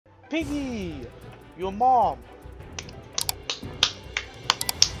Piggy! Your mom!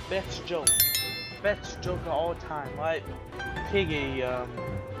 Best joke. Best joke of all time, right? Piggy,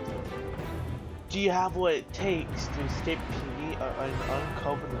 do you have what it takes to escape Piggy and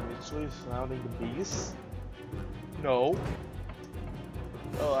uncover the mystery surrounding the beast? No.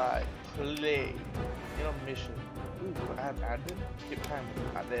 Alright, play. Get on mission. Ooh, I have admin? Skip time.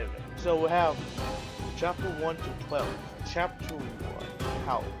 There we go. So we have chapter 1 to 12. Chapter 1,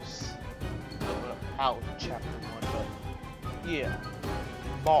 house. House, chapter 1, but yeah.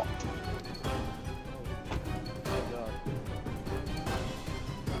 Bought. Oh my god.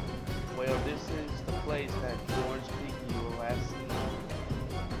 Well, this is the place that George Piggy will last seen.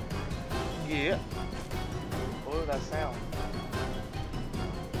 Yeah. What was that sound?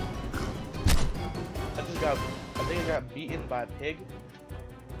 I think I got beaten by a pig.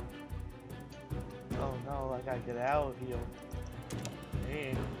 Oh no, I gotta get out of here.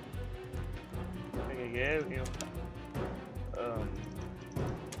 Man. I gotta get out of here.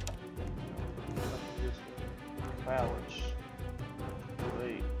 Crouch.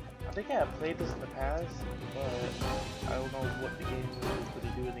 Wait. I think I have played this in the past, but I don't know what the game is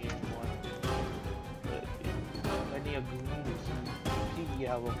really doing the game anymore. But I need a green key. Piggy,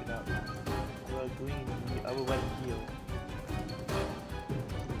 I'll look it up. Green, I will let it heal.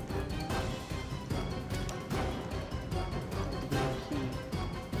 Green key.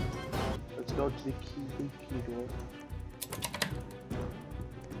 Let's go to the key door.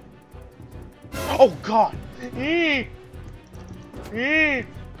 Oh god! I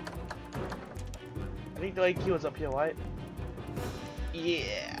think the right key was up here, right?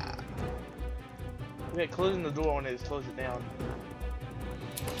 Yeah! Okay, closing the door on it is close it down.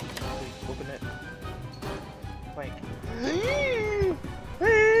 Open it. Plank.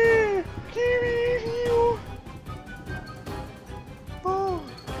 Give me you. Oh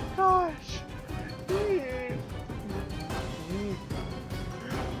gosh.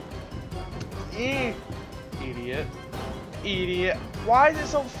 Idiot. Idiot. Why is it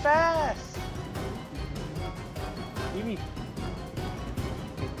so fast? Give me.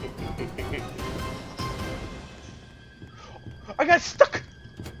 I got stuck.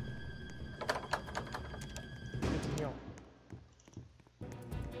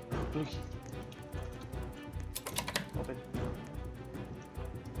 Blue key. Open.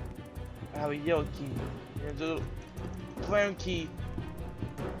 I have a yellow key. Here's a brown key.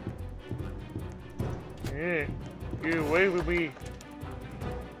 Yeah. Get away with me.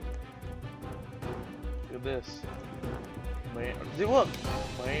 Look at this. Man. See, look.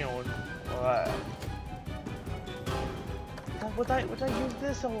 Man. Alright. Would I use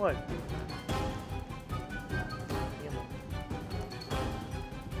this or what?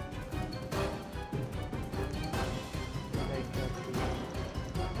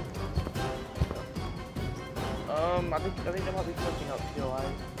 I think there might be something up here,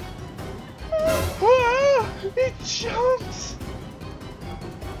 it jumps!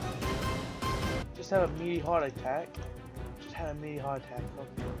 Just had a meaty heart attack. Just had a meaty heart attack.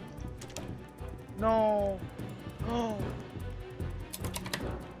 Okay. No! Oh!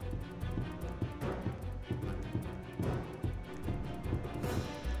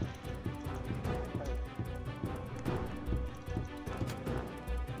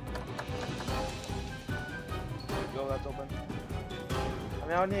 That's open.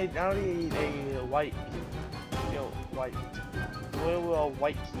 I mean, I don't need a white key. Yo, white. Where will a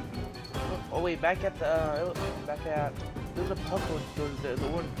white key be? Oh wait, back at there's a puzzle. The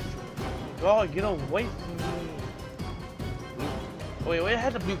orange. God, get away from me. Blue. Oh wait, where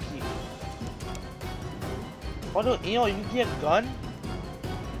had the blue key? Oh, you know, you get a gun.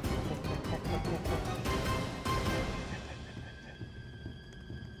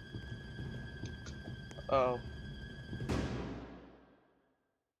 Uh oh.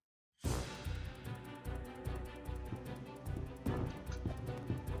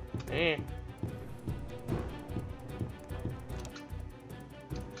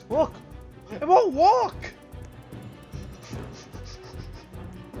 Look! It won't walk!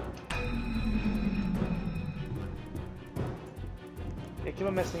 Hey, keep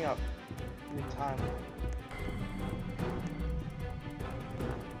on messing up. Give me time.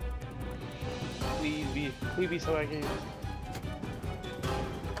 Please be so I can use.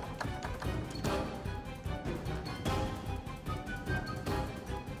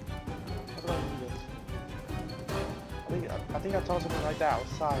 I think I saw something like that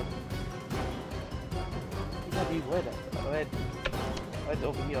outside. You gotta be wet. Red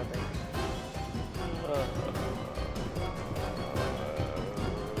over here, I think.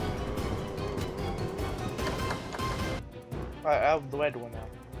 Alright, I have the red one now.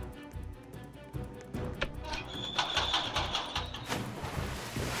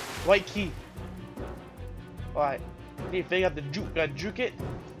 White key. Alright. Need to figure out the juke. Gotta juke it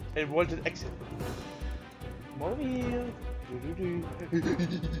and run to the exit. Come over here.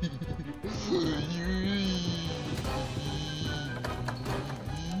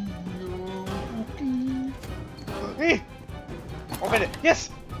 Hey! Open it! Yes!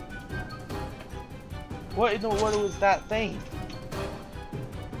 What in the world was that thing?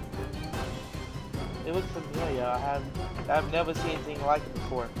 It looks familiar. I've never seen anything like it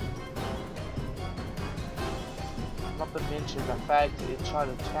before. Not to mention the fact that it tried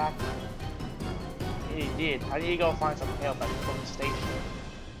to attack me. It did. I need to go find some help from the station.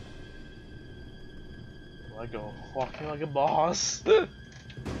 I go walking like a boss.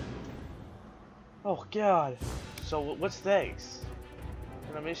 Oh god. So what's next?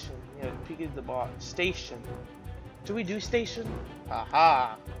 In a mission, yeah, Piggy the boss. Station. Do we do station?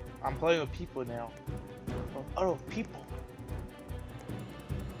 Aha! I'm playing with people now. Oh, people.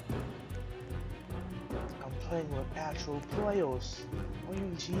 I'm playing with actual players.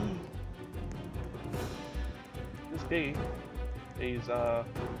 OMG. This Piggy is oh.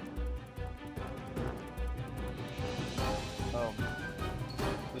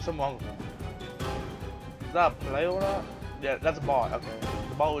 There's something wrong with him. Is that a player or not? Yeah, that's a bot. Okay.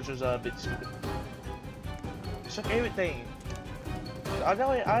 The bot was just a bit stupid. Check everything. I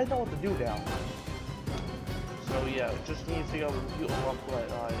know what to do now. So yeah, just need to figure out what you unlock right.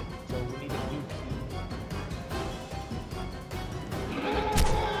 Alright, so we need a new key.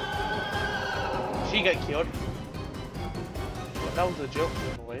 She got killed. Well, that was a joke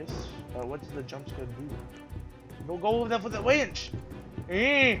anyways. What did the jump scare do? Don't go over there for the winch!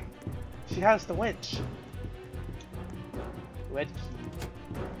 She has the winch. Red key.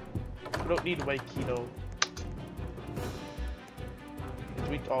 We don't need a red key though.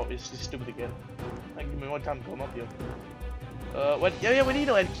 Oh, it's just stupid again. Like, give me one time to come up here. What? Yeah, we need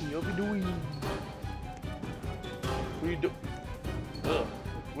a red key. What are we doing? What are you doing?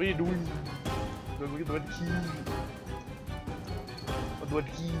 What are you doing? Look at the red key. What's the red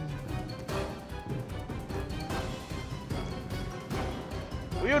key?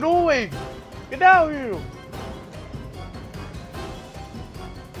 What are you doing? Get down here!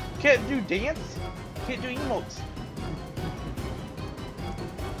 Can't do dance? Can't do emotes.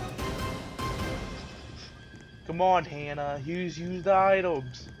 Come on, Hannah. Use the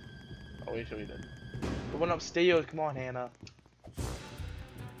items. Oh, wait, sure we did. The one upstairs. Come on, Hannah.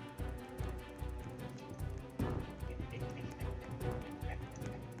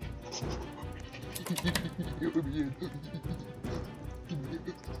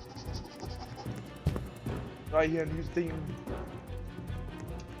 Right here, use the thing.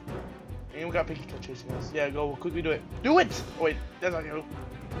 And we got Piggy chasing us. Yeah, go quickly do it. Do it! Oh, wait, that's not you.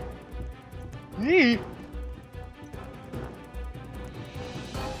 Yee!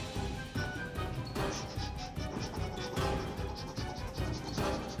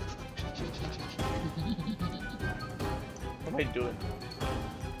 What am I doing?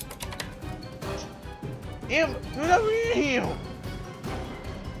 Him! Do not read him!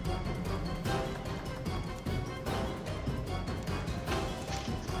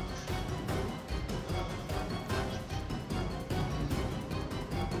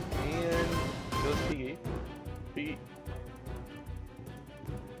 And goes Piggy. Piggy.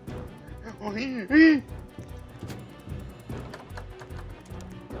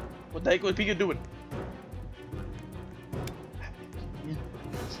 What the heck was Piggy doing?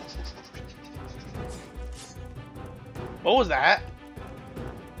 What was that?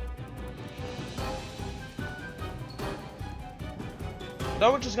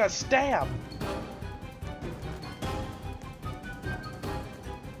 That one just got stabbed.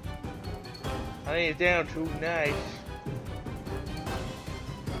 I need it down too nice.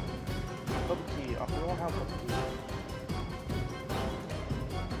 Bubble key. Oh, we don't have bubble key.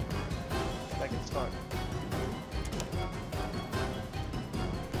 I can start.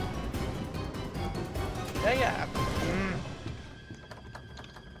 Yeah.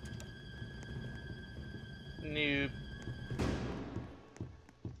 Noob.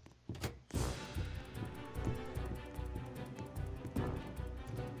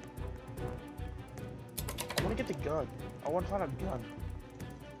 I want to get the gun. I want to find a gun.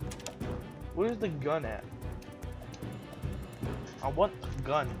 Where's the gun at? I want a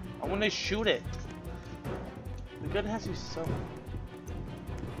gun. I want to shoot it. The gun has to be somewhere.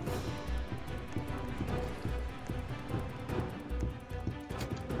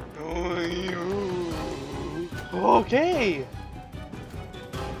 Okay.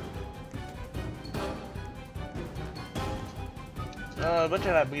 What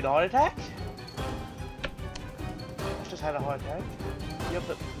did I beat? A heart attack? I just had a heart attack. Yep.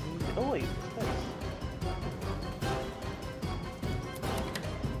 Oh wait, what's this?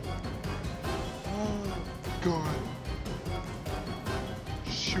 Oh god.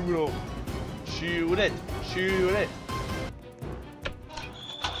 Shoot him. Shoot it. Shoot it.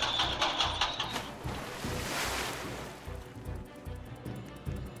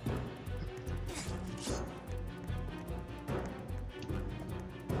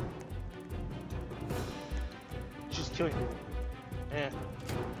 She's killing me. Yeah.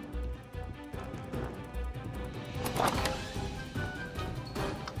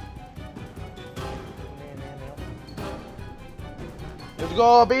 Let's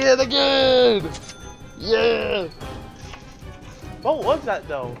go beat it again! Yeah! What was that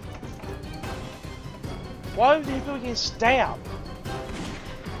though? Why did people get stabbed?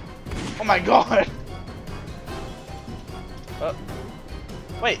 Oh my god!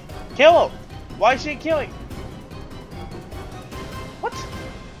 Wait, kill him! Why is she killing? What?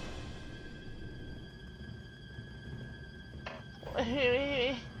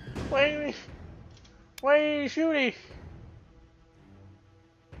 Why are you shooting?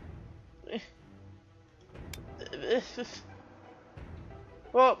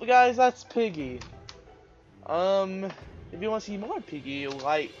 Well, guys, that's Piggy. If you want to see more Piggy,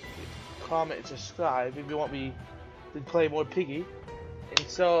 like, comment, and subscribe if you want me to play more Piggy. And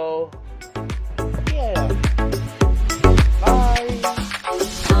so, yeah. Bye.